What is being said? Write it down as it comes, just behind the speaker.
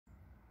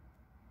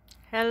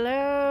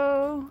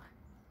Hello,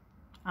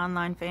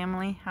 online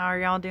family. How are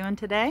y'all doing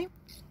today?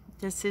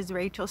 This is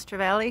Rachel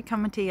Stravelli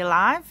coming to you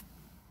live.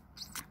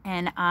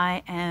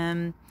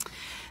 And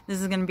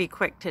this is going to be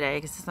quick today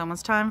because it's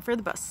almost time for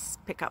the bus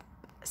pickup.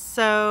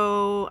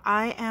 So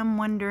I am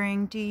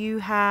wondering, do you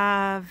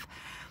have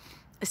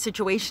a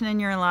situation in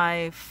your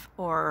life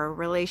or a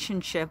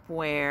relationship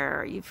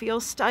where you feel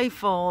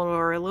stifled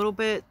or a little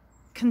bit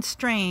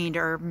constrained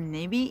or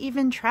maybe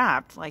even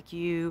trapped, like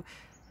you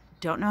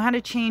don't know how to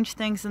change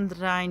things in the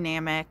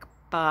dynamic,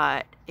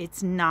 but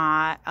it's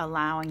not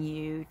allowing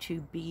you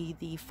to be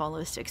the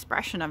fullest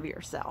expression of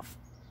yourself,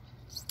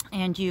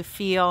 and you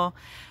feel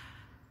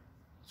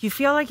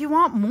like you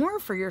want more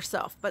for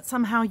yourself, but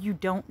somehow you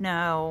don't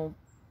know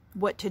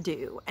what to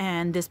do,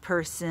 and this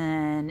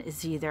person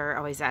is either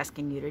always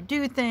asking you to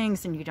do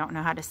things and you don't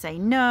know how to say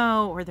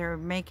no, or they're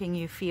making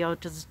you feel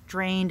just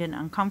drained and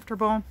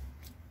uncomfortable.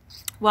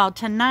 Well,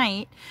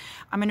 tonight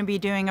I'm going to be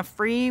doing a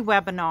free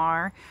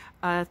webinar,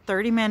 a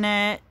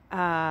 30-minute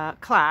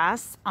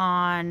class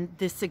on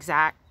this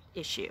exact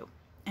issue.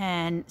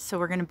 And so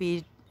we're going to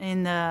be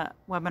in the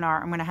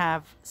webinar, I'm going to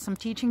have some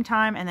teaching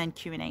time and then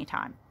Q&A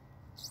time.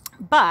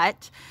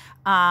 But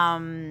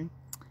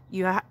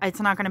it's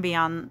not going to be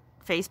on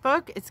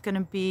Facebook. It's going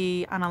to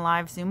be on a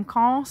live Zoom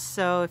call.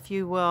 So if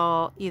you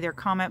will either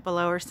comment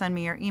below or send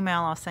me your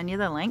email, I'll send you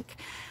the link.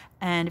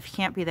 And if you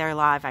can't be there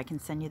live, I can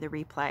send you the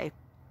replay.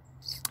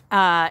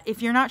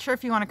 If you're not sure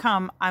if you want to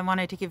come, I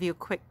wanted to give you a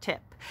quick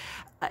tip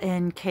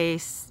in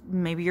case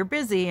maybe you're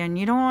busy and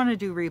you don't want to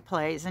do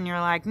replays and you're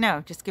like,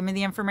 no, just give me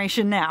the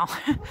information now.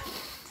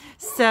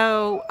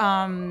 So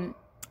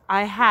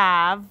I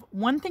have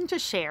one thing to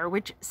share,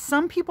 which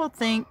some people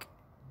think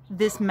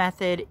this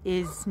method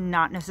is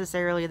not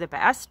necessarily the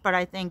best, but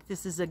I think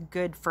this is a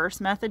good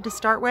first method to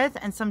start with,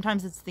 and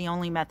sometimes it's the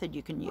only method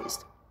you can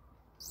use.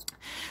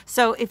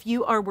 So if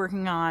you are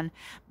working on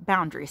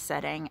boundary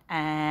setting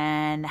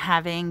and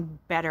having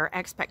better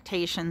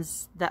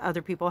expectations that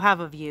other people have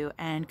of you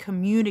and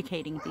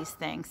communicating these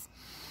things,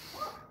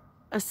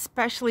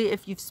 especially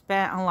if you've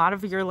spent a lot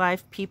of your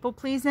life people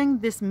pleasing,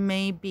 this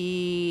may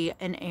be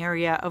an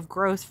area of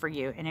growth for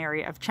you, an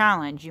area of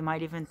challenge. You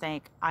might even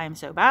think, I am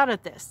so bad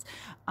at this.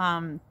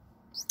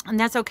 And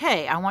that's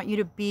okay. I want you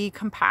to be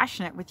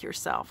compassionate with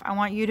yourself. I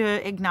want you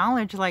to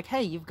acknowledge, like,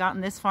 hey, you've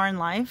gotten this far in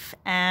life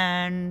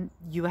and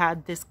you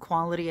had this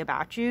quality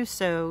about you.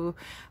 So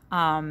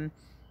in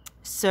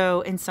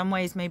some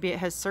ways, maybe it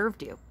has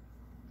served you.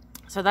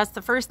 So that's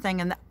the first thing.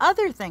 And the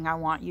other thing I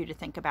want you to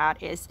think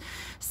about is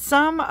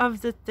some of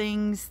the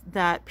things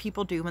that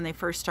people do when they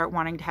first start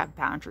wanting to have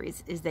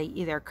boundaries is they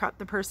either cut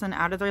the person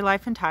out of their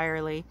life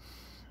entirely,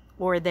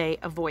 or they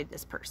avoid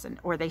this person,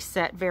 or they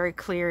set very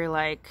clear,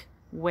 like,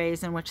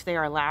 ways in which they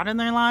are allowed in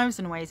their lives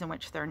and ways in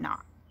which they're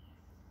not.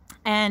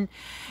 And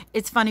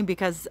it's funny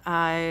because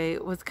I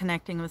was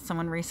connecting with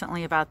someone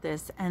recently about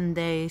this, and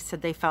they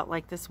said they felt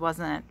like this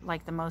wasn't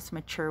like the most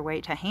mature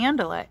way to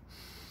handle it.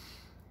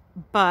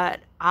 But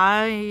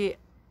I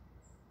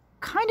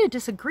kind of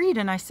disagreed,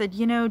 and I said,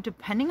 you know,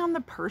 depending on the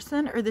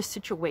person or the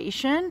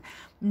situation,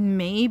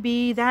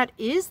 maybe that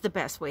is the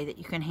best way that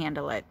you can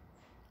handle it.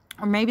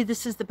 Or maybe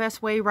this is the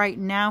best way right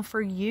now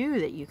for you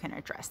that you can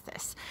address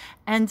this.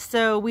 And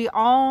so we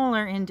all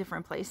are in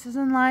different places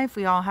in life.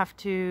 We all have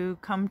to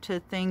come to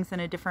things in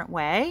a different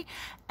way.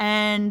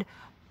 And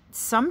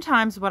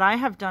sometimes what I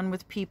have done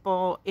with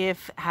people,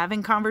 if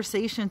having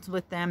conversations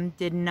with them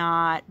did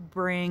not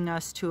bring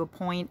us to a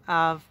point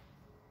of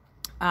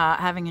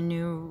having a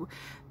new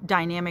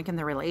dynamic in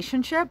the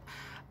relationship,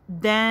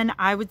 then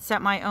I would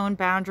set my own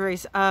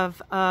boundaries of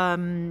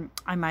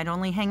I might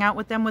only hang out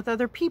with them with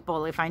other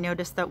people if I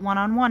noticed that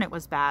one-on-one it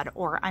was bad,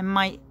 or I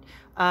might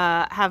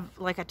have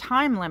like a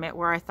time limit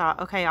where I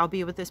thought, okay, I'll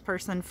be with this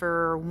person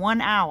for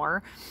 1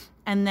 hour,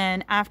 and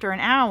then after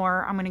an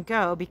hour I'm going to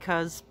go,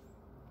 because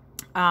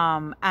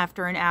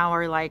after an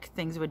hour, like,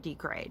 things would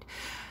degrade.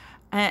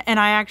 And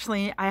I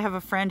have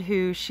a friend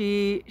who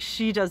she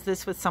does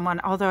this with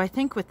someone, although I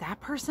think with that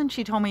person,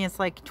 she told me it's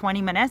like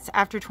 20 minutes.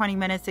 After 20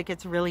 minutes, it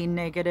gets really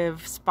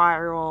negative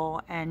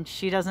spiral, and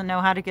she doesn't know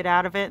how to get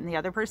out of it, and the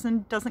other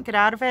person doesn't get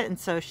out of it. And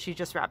so she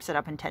just wraps it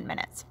up in 10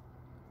 minutes.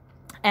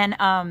 And,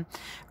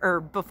 or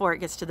before it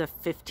gets to the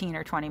 15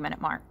 or 20 minute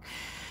mark.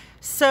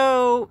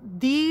 So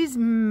these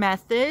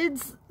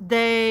methods,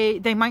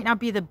 they might not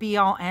be the be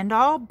all end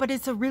all, but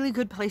it's a really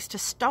good place to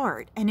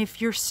start. And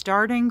if you're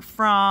starting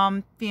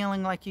from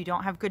feeling like you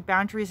don't have good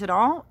boundaries at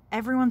all,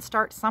 everyone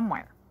starts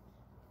somewhere.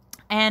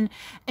 And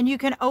you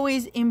can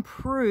always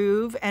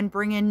improve and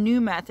bring in new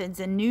methods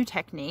and new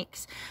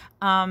techniques.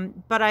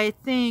 But I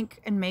think,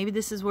 and maybe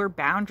this is where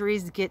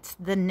boundaries gets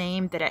the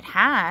name that it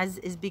has,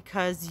 is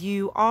because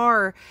you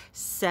are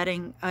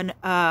setting like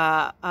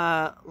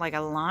a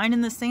line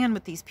in the sand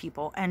with these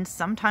people. And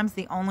sometimes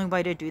the only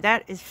way to do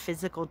that is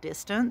physical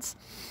distance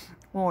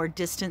or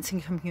distance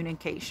in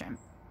communication.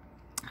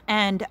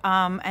 And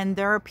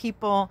there are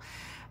people,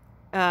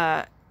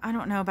 I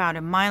don't know about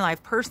in my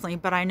life personally,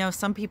 but I know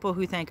some people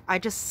who think, I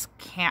just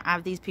can't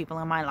have these people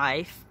in my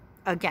life.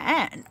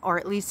 again, or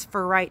at least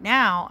for right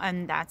now.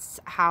 And that's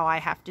how I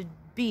have to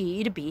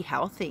be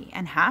healthy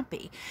and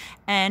happy.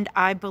 And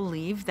I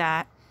believe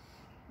that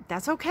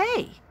that's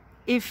okay.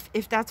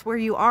 If that's where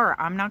you are,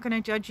 I'm not going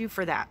to judge you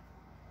for that.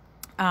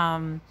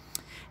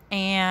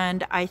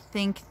 And I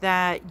think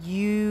that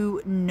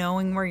you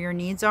knowing where your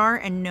needs are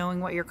and knowing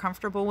what you're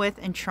comfortable with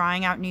and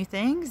trying out new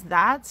things,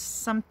 that's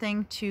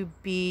something to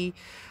be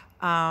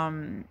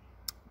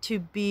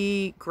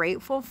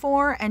grateful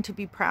for and to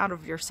be proud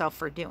of yourself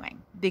for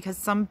doing, because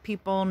some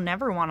people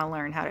never want to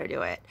learn how to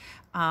do it.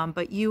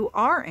 But you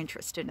are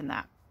interested in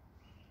that.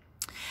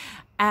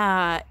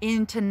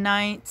 In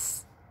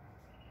tonight's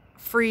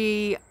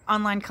free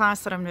online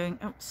class that I'm doing,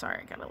 oh,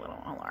 sorry, I got a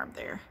little alarm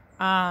there.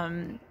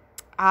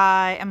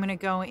 I am going to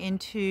go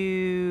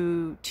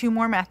into 2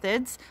 more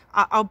methods.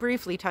 I'll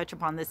briefly touch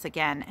upon this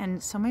again.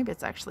 And so maybe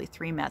it's actually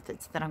 3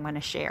 methods that I'm going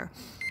to share.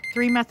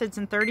 3 methods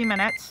in 30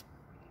 minutes.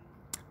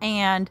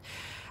 And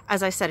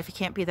as I said, if you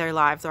can't be there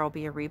live, there will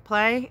be a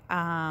replay.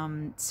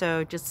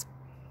 So just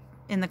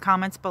in the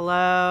comments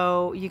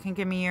below, you can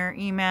give me your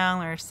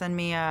email or send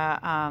me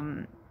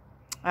a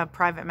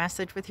private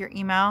message with your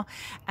email,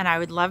 and I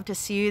would love to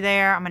see you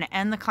there. I'm going to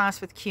end the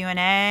class with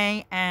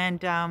Q&A,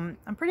 and I'm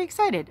pretty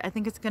excited. I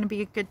think it's going to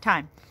be a good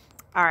time.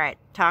 All right,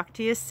 talk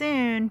to you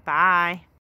soon. Bye.